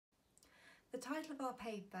The title of our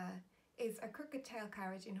paper is A Crooked Tail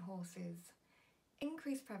Carriage in Horses.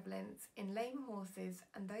 Increased prevalence in lame horses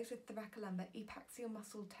and those with thoracolumbar epaxial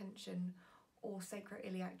muscle tension or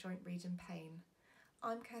sacroiliac joint region pain.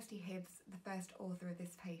 I'm Kirsty Hibbs, the first author of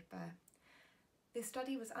this paper. This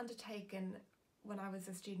study was undertaken when I was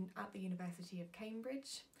a student at the University of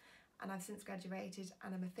Cambridge, and I've since graduated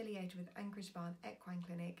and I'm affiliated with Anchorage Barn Equine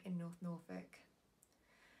Clinic in North Norfolk.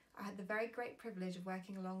 I had the very great privilege of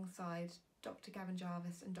working alongside Dr. Gavin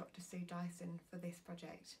Jarvis and Dr. Sue Dyson for this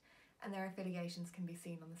project, and their affiliations can be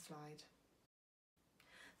seen on the slide.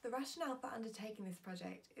 The rationale for undertaking this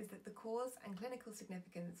project is that the cause and clinical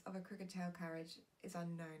significance of a crooked tail carriage is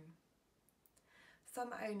unknown. Some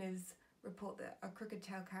owners report that a crooked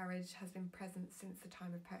tail carriage has been present since the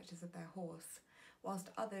time of purchase of their horse, whilst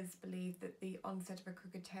others believe that the onset of a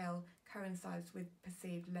crooked tail coincides with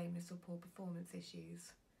perceived lameness or poor performance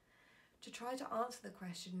issues. To try to answer the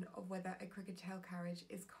question of whether a crooked tail carriage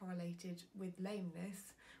is correlated with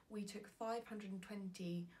lameness, we took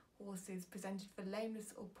 520 horses presented for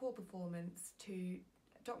lameness or poor performance to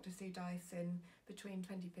Dr. Sue Dyson between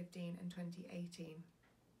 2015 and 2018.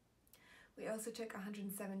 We also took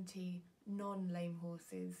 170 non-lame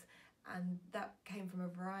horses, and that came from a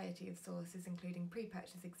variety of sources, including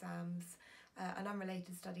pre-purchase exams, an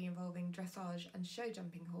unrelated study involving dressage and show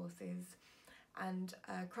jumping horses, and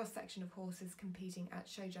a cross-section of horses competing at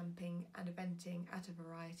show jumping and eventing at a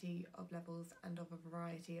variety of levels and of a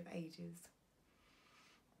variety of ages.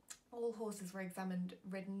 All horses were examined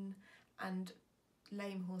ridden, and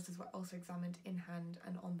lame horses were also examined in hand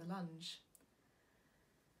and on the lunge.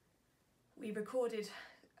 We recorded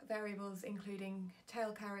variables including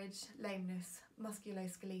tail carriage, lameness,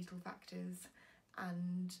 musculoskeletal factors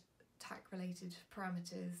and tack-related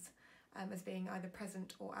parameters as being either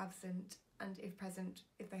present or absent, and if present,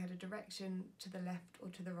 if they had a direction to the left or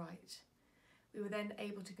to the right. We were then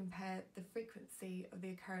able to compare the frequency of the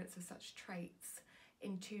occurrence of such traits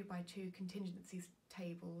in 2x2 contingencies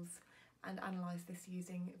tables and analyse this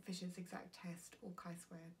using Fisher's exact test or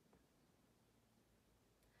chi-squared.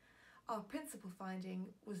 Our principal finding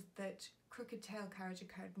was that crooked tail carriage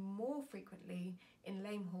occurred more frequently in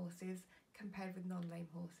lame horses compared with non-lame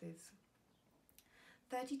horses.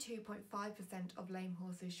 32.5% of lame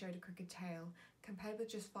horses showed a crooked tail, compared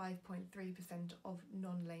with just 5.3% of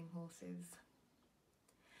non-lame horses.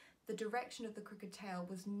 The direction of the crooked tail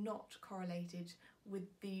was not correlated with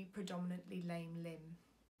the predominantly lame limb.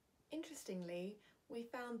 Interestingly, we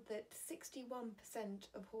found that 61%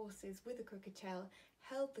 of horses with a crooked tail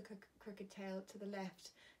held the crooked tail to the left,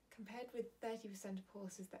 compared with 30% of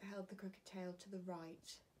horses that held the crooked tail to the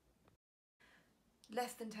right.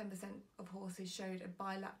 Less than 10% of horses showed a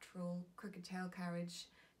bilateral crooked tail carriage,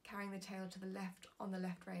 carrying the tail to the left on the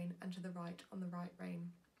left rein and to the right on the right rein.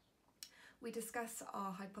 We discuss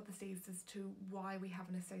our hypotheses as to why we have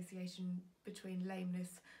an association between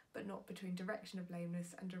lameness but not between direction of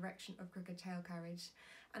lameness and direction of crooked tail carriage,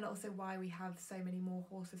 and also why we have so many more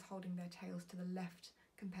horses holding their tails to the left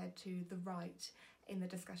compared to the right in the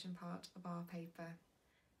discussion part of our paper.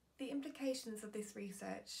 The implications of this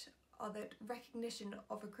research are that recognition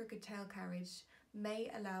of a crooked tail carriage may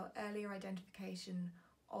allow earlier identification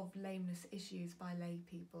of lameness issues by lay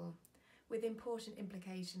people, with important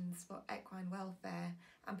implications for equine welfare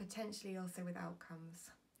and potentially also with outcomes.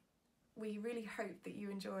 We really hope that you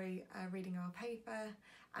enjoy reading our paper,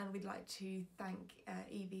 and we'd like to thank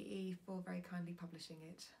EVE for very kindly publishing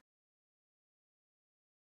it.